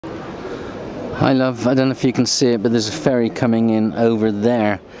I don't know if you can see it, but there's a ferry coming in over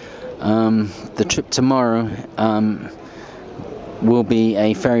there. The trip tomorrow will be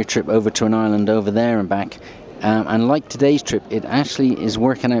a ferry trip over to an island over there and back. And like today's trip, it actually is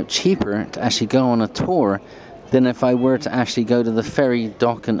working out cheaper to actually go on a tour than if I were to actually go to the ferry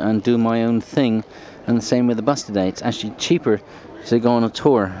dock and do my own thing. And the same with the bus today. It's actually cheaper to go on a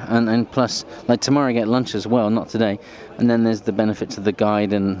tour, and plus, like tomorrow I get lunch as well, not today, and then there's the benefit to the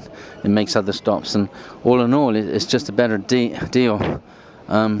guide, and it makes other stops, and all in all it's just a better deal.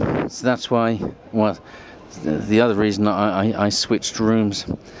 So that's why, well, the other reason I switched rooms.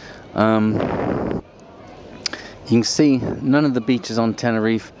 You can see none of the beaches on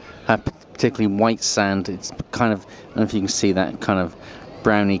Tenerife have particularly white sand. It's kind of, I don't know if you can see that kind of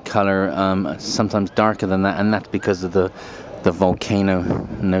browny color, sometimes darker than that, and that's because of the volcano,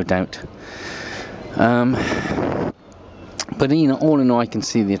 no doubt. But you know, all in all, I can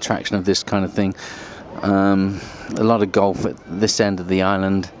see the attraction of this kind of thing. A lot of golf at this end of the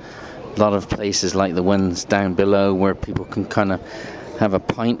island, a lot of places like the ones down below where people can kind of have a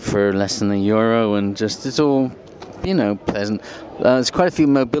pint for less than €1, and just, it's all, you know, pleasant. There's quite a few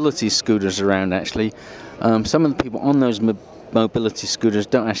mobility scooters around actually. Some of the people on those mobility scooters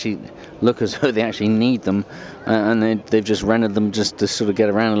don't actually look as though they actually need them, and they've just rented them just to sort of get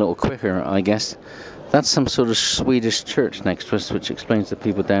around a little quicker, I guess. That's some sort of Swedish church next to us, which explains the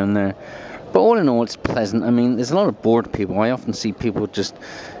people down there. But all in all, it's pleasant. I mean, there's a lot of bored people. I often see people just,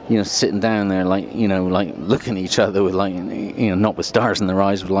 you know, sitting down there, like, you know, like looking at each other with, like, you know, not with stars in their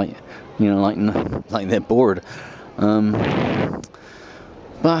eyes, with, like, you know, like they're bored.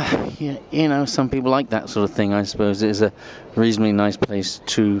 But, you know, some people like that sort of thing, I suppose. It is a reasonably nice place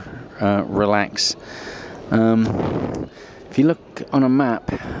to relax. If you look on a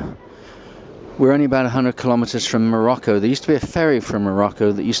map, we're only about 100 kilometers from Morocco. There used to be a ferry from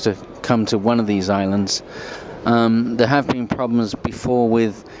Morocco that used to come to one of these islands. There have been problems before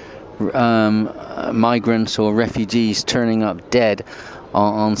with migrants or refugees turning up dead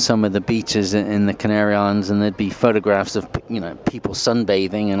on some of the beaches in the Canary Islands, and there'd be photographs of, you know, people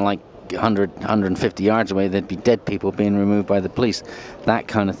sunbathing, and like 150 yards away there'd be dead people being removed by the police. That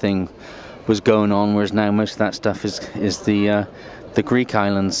kind of thing was going on, whereas now most of that stuff is the Greek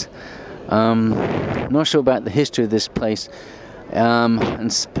islands. I'm not sure about the history of this place. In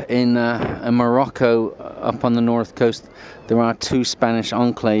Morocco, up on the north coast, there are two Spanish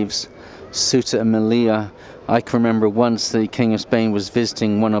enclaves, Ceuta and Melilla. I can remember once the King of Spain was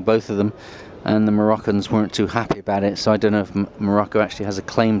visiting one or both of them, and the Moroccans weren't too happy about it, so I don't know if Morocco actually has a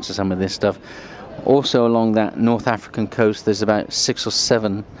claim to some of this stuff. Also along that North African coast, there's about 6 or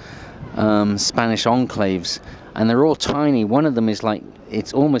 7 Spanish enclaves, and they're all tiny. One of them is like,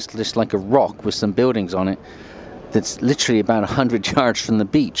 it's almost just like a rock with some buildings on it, that's literally about 100 yards from the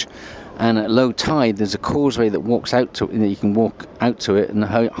beach. And at low tide, there's a causeway that walks out to it, you can walk out to it, and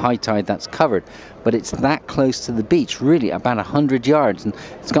at high tide that's covered. But it's that close to the beach, really, about 100 yards, and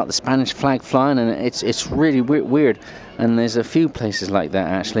it's got the Spanish flag flying, and it's really weird. And there's a few places like that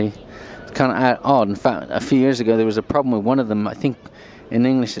actually. It's kind of odd. In fact, a few years ago there was a problem with one of them. I think in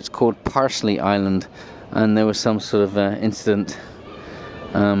English it's called Parsley Island, and there was some sort of incident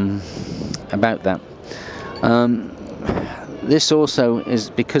about that. This also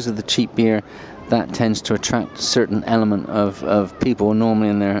is because of the cheap beer that tends to attract a certain element of people, normally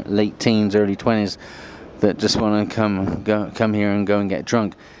in their late teens, early 20s, that just want to come here and go and get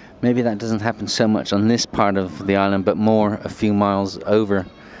drunk. Maybe that doesn't happen so much on this part of the island, but more a few miles over.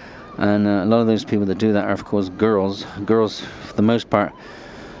 And a lot of those people that do that are, of course, girls. Girls, for the most part,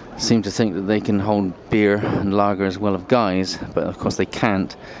 seem to think that they can hold beer and lager as well as guys, but of course they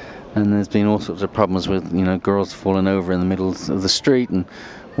can't. And there's been all sorts of problems with, you know, girls falling over in the middle of the street and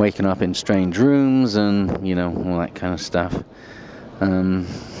waking up in strange rooms, and, you know, all that kind of stuff.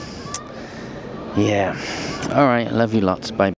 Yeah. All right. Love you lots. Bye.